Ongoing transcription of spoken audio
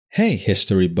Hey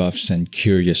history buffs and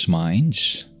curious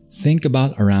minds! Think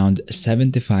about around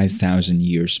 75,000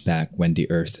 years back when the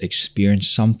Earth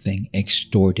experienced something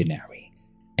extraordinary.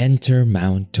 Enter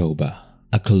Mount Toba,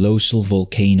 a colossal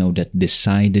volcano that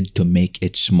decided to make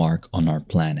its mark on our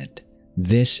planet.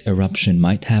 This eruption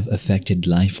might have affected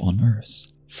life on Earth,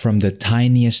 from the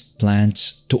tiniest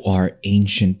plants to our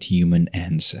ancient human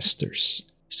ancestors.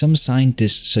 Some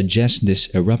scientists suggest this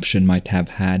eruption might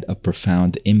have had a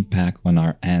profound impact on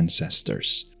our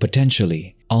ancestors,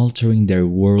 potentially altering their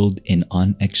world in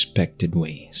unexpected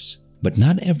ways. But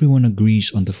not everyone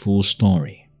agrees on the full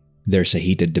story. There's a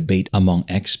heated debate among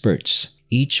experts,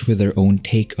 each with their own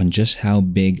take on just how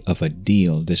big of a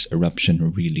deal this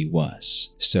eruption really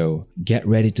was. So get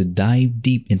ready to dive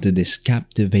deep into this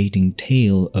captivating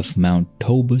tale of Mount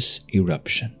Toba's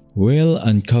eruption. We'll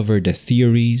uncover the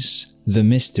theories, the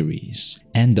mysteries,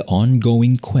 and the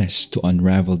ongoing quest to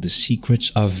unravel the secrets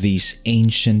of these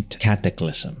ancient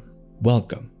cataclysm.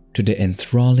 Welcome to the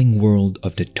enthralling world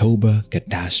of the Toba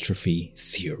Catastrophe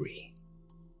Theory.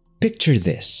 Picture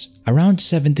this. Around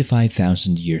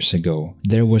 75,000 years ago,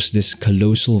 there was this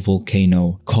colossal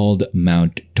volcano called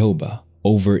Mount Toba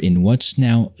over in what's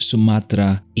now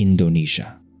Sumatra,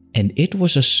 Indonesia. And it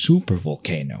was a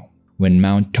supervolcano. When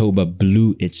Mount Toba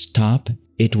blew its top,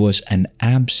 it was an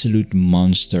absolute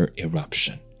monster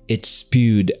eruption. It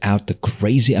spewed out a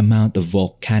crazy amount of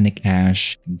volcanic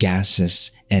ash,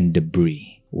 gases, and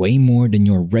debris, way more than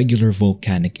your regular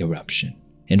volcanic eruption.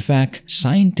 In fact,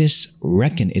 scientists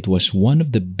reckon it was one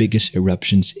of the biggest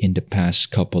eruptions in the past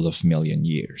couple of million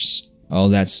years. All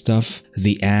that stuff,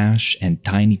 the ash and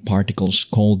tiny particles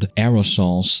called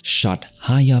aerosols, shot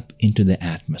high up into the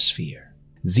atmosphere.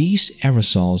 These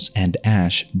aerosols and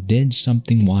ash did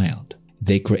something wild.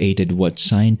 They created what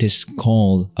scientists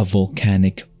call a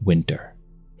volcanic winter.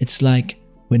 It's like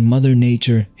when Mother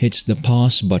Nature hits the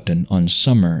pause button on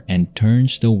summer and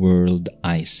turns the world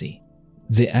icy.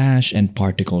 The ash and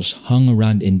particles hung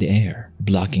around in the air,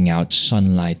 blocking out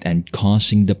sunlight and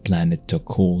causing the planet to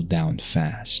cool down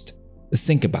fast.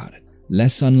 Think about it.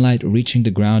 Less sunlight reaching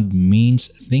the ground means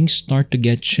things start to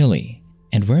get chilly.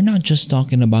 And we're not just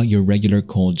talking about your regular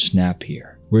cold snap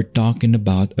here. We're talking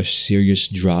about a serious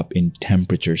drop in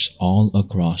temperatures all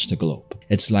across the globe.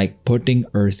 It's like putting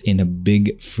Earth in a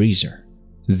big freezer.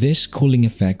 This cooling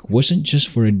effect wasn't just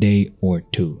for a day or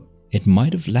two. It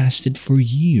might have lasted for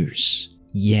years.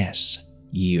 Yes,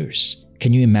 years.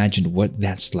 Can you imagine what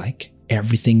that's like?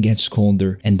 Everything gets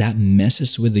colder and that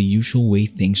messes with the usual way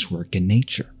things work in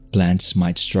nature. Plants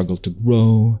might struggle to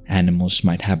grow, animals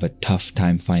might have a tough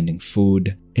time finding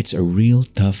food. It's a real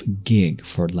tough gig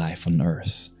for life on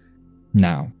Earth.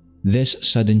 Now, this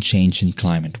sudden change in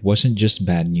climate wasn't just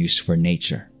bad news for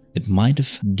nature. It might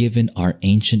have given our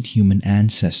ancient human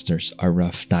ancestors a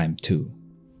rough time too.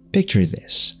 Picture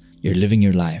this. You're living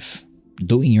your life,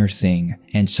 doing your thing,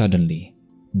 and suddenly,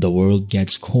 the world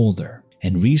gets colder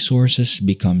and resources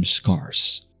become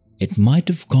scarce. It might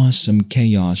have caused some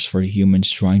chaos for humans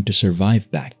trying to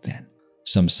survive back then.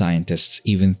 Some scientists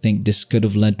even think this could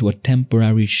have led to a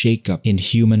temporary shakeup in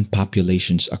human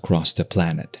populations across the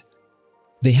planet.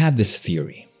 They have this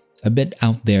theory, a bit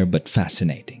out there but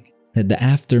fascinating, that the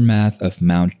aftermath of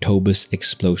Mount Toba's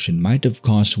explosion might have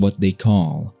caused what they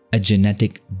call a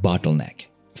genetic bottleneck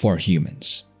for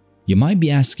humans. You might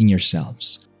be asking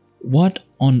yourselves, what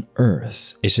on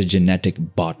earth is a genetic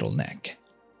bottleneck?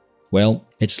 Well,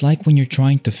 it's like when you're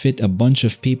trying to fit a bunch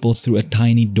of people through a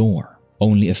tiny door.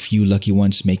 Only a few lucky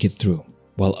ones make it through,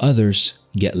 while others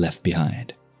get left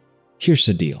behind. Here's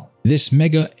the deal. This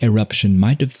mega eruption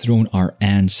might have thrown our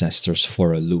ancestors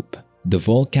for a loop. The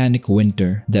volcanic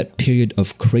winter, that period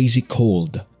of crazy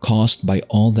cold caused by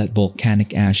all that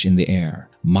volcanic ash in the air,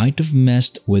 might have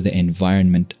messed with the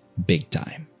environment big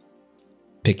time.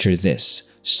 Picture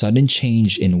this, sudden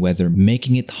change in weather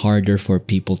making it harder for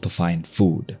people to find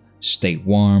food, stay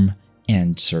warm,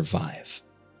 and survive.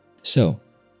 So,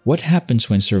 what happens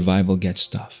when survival gets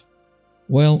tough?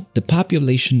 Well, the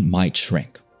population might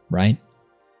shrink, right?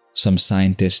 Some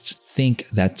scientists think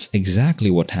that's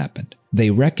exactly what happened. They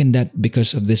reckon that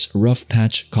because of this rough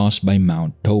patch caused by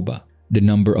Mount Toba, the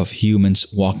number of humans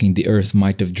walking the earth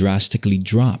might have drastically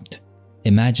dropped.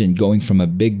 Imagine going from a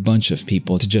big bunch of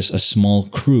people to just a small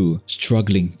crew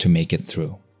struggling to make it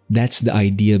through. That's the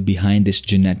idea behind this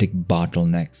genetic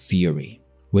bottleneck theory.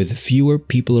 With fewer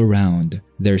people around,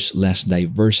 there's less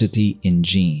diversity in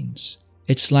genes.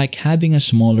 It's like having a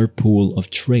smaller pool of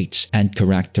traits and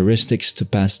characteristics to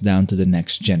pass down to the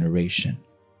next generation.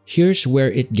 Here's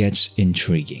where it gets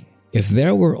intriguing. If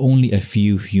there were only a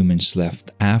few humans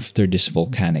left after this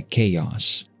volcanic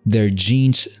chaos, Their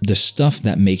genes, the stuff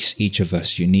that makes each of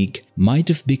us unique, might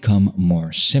have become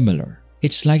more similar.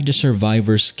 It's like the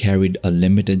survivors carried a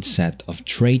limited set of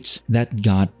traits that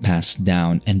got passed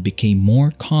down and became more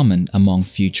common among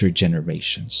future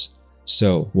generations.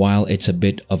 So, while it's a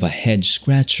bit of a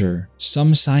head-scratcher,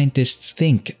 some scientists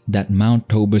think that Mount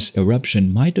Toba's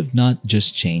eruption might have not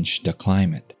just changed the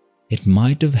climate. It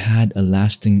might have had a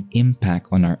lasting impact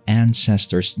on our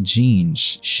ancestors'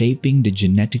 genes, shaping the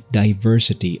genetic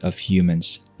diversity of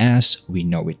humans as we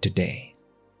know it today.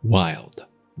 Wild,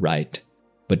 right?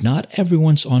 But not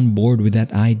everyone's on board with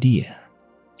that idea.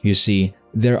 You see,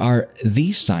 there are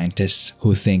these scientists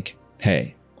who think,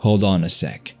 hey, hold on a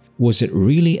sec. Was it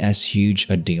really as huge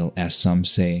a deal as some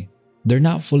say? They're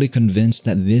not fully convinced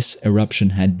that this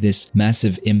eruption had this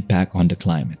massive impact on the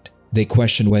climate. They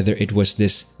question whether it was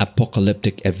this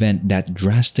apocalyptic event that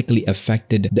drastically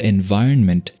affected the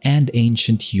environment and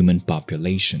ancient human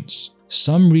populations.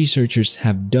 Some researchers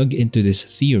have dug into this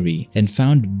theory and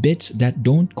found bits that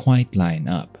don't quite line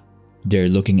up. They're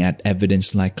looking at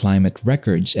evidence like climate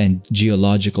records and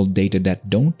geological data that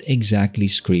don't exactly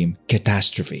scream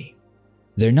catastrophe.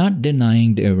 They're not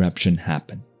denying the eruption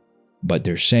happened, but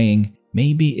they're saying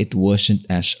maybe it wasn't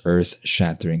as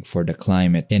earth-shattering for the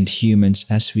climate and humans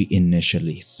as we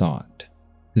initially thought.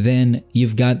 Then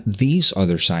you've got these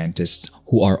other scientists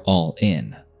who are all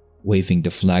in, waving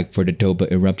the flag for the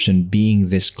Toba eruption being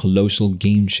this colossal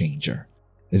game changer.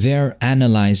 They're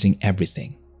analyzing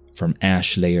everything, from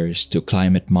ash layers to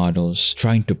climate models,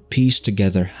 trying to piece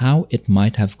together how it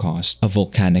might have caused a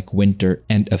volcanic winter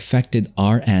and affected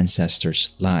our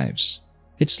ancestors' lives.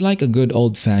 It's like a good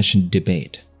old-fashioned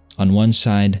debate. On one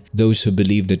side, those who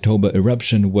believe the Toba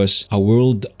eruption was a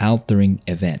world-altering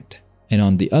event, and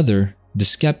on the other, the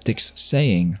skeptics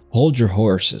saying, hold your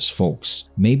horses folks,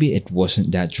 maybe it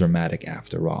wasn't that dramatic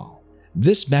after all.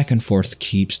 This back and forth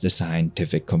keeps the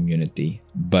scientific community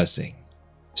buzzing.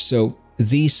 So,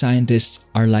 these scientists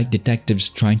are like detectives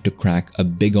trying to crack a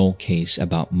big old case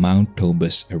about Mount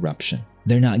Toba's eruption.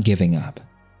 They're not giving up.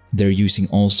 They're using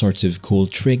all sorts of cool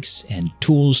tricks and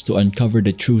tools to uncover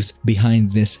the truth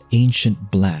behind this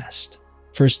ancient blast.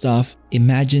 First off,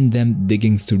 imagine them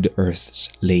digging through the Earth's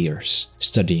layers,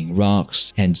 studying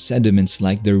rocks and sediments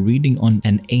like they're reading on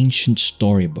an ancient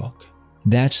storybook.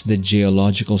 That's the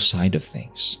geological side of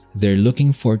things. They're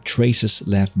looking for traces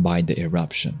left by the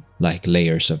eruption, like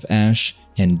layers of ash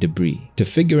and debris, to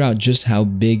figure out just how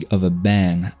big of a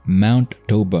bang Mount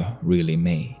Toba really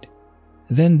made.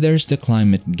 Then there's the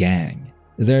climate gang.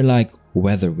 They're like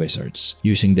weather wizards,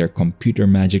 using their computer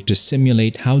magic to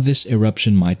simulate how this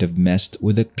eruption might have messed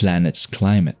with the planet's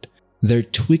climate. They're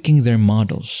tweaking their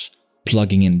models,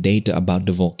 plugging in data about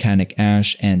the volcanic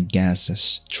ash and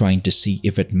gases, trying to see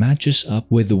if it matches up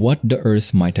with what the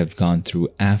Earth might have gone through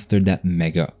after that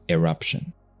mega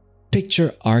eruption.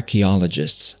 Picture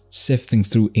archaeologists sifting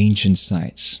through ancient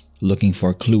sites, looking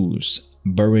for clues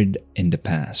buried in the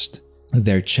past.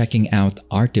 They're checking out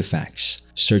artifacts,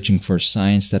 searching for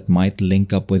signs that might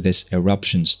link up with this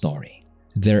eruption story.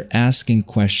 They're asking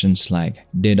questions like,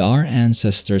 did our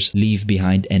ancestors leave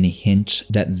behind any hints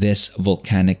that this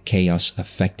volcanic chaos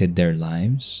affected their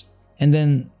lives? And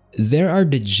then there are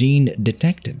the gene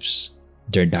detectives.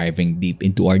 They're diving deep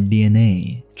into our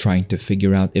DNA, trying to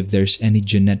figure out if there's any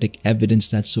genetic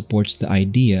evidence that supports the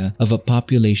idea of a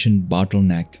population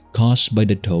bottleneck caused by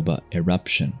the Toba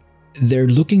eruption. They're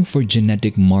looking for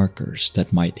genetic markers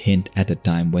that might hint at a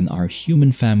time when our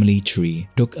human family tree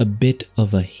took a bit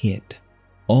of a hit.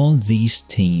 All these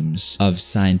teams of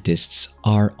scientists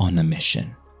are on a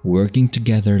mission, working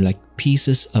together like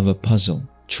pieces of a puzzle,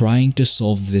 trying to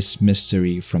solve this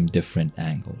mystery from different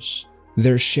angles.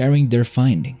 They're sharing their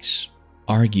findings,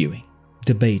 arguing,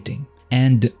 debating,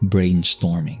 and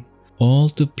brainstorming, all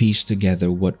to piece together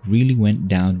what really went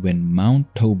down when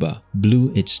Mount Toba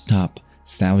blew its top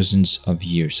thousands of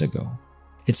years ago.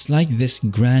 It's like this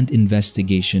grand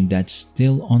investigation that's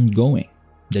still ongoing.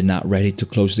 They're not ready to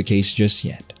close the case just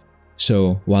yet.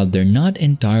 So, while they're not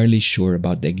entirely sure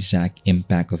about the exact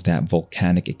impact of that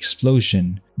volcanic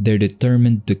explosion, they're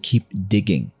determined to keep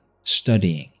digging,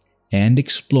 studying, and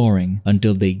exploring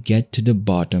until they get to the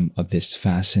bottom of this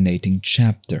fascinating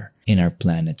chapter in our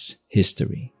planet's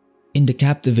history. In the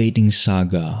captivating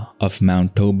saga of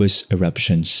Mount Toba's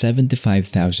eruption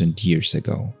 75,000 years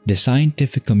ago, the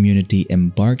scientific community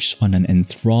embarks on an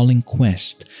enthralling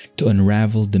quest to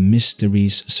unravel the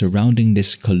mysteries surrounding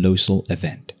this colossal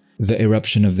event. The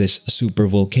eruption of this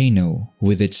supervolcano,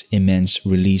 with its immense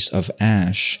release of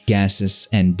ash, gases,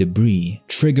 and debris,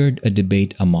 triggered a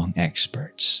debate among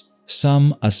experts.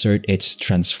 Some assert its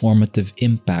transformative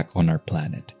impact on our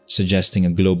planet. suggesting a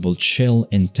global chill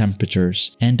in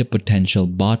temperatures and a potential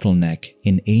bottleneck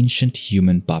in ancient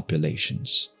human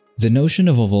populations. The notion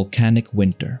of a volcanic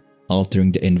winter,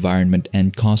 altering the environment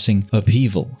and causing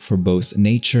upheaval for both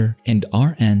nature and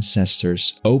our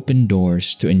ancestors, opened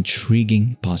doors to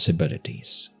intriguing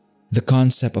possibilities. The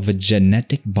concept of a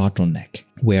genetic bottleneck,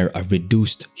 where a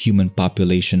reduced human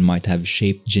population might have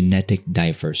shaped genetic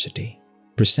diversity,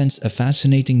 presents a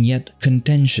fascinating yet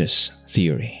contentious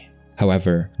theory.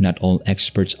 However, not all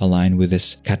experts align with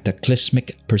this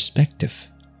cataclysmic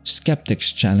perspective.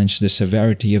 Skeptics challenge the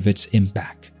severity of its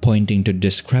impact, pointing to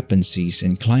discrepancies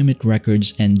in climate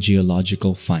records and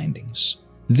geological findings.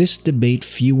 This debate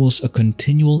fuels a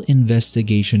continual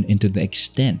investigation into the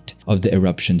extent of the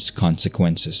eruption's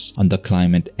consequences on the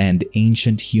climate and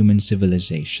ancient human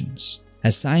civilizations.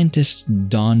 As scientists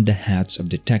don the hats of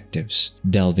detectives,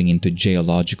 delving into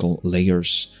geological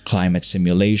layers, climate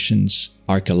simulations,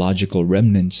 archaeological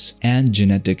remnants, and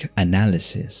genetic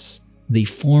analysis, they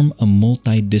form a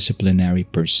multidisciplinary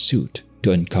pursuit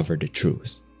to uncover the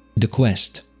truth. The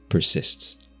quest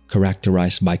persists,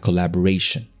 characterized by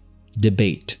collaboration,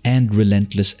 debate, and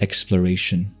relentless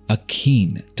exploration,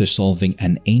 akin to solving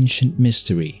an ancient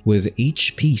mystery with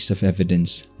each piece of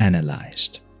evidence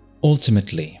analyzed.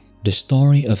 Ultimately, the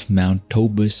story of Mount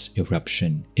Toba's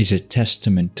eruption is a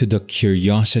testament to the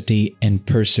curiosity and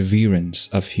perseverance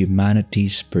of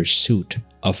humanity's pursuit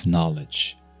of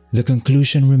knowledge. The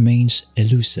conclusion remains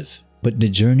elusive, but the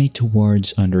journey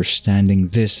towards understanding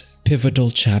this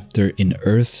pivotal chapter in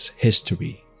Earth's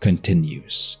history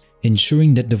continues,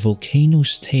 ensuring that the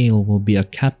volcano's tale will be a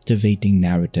captivating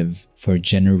narrative for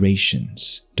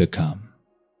generations to come.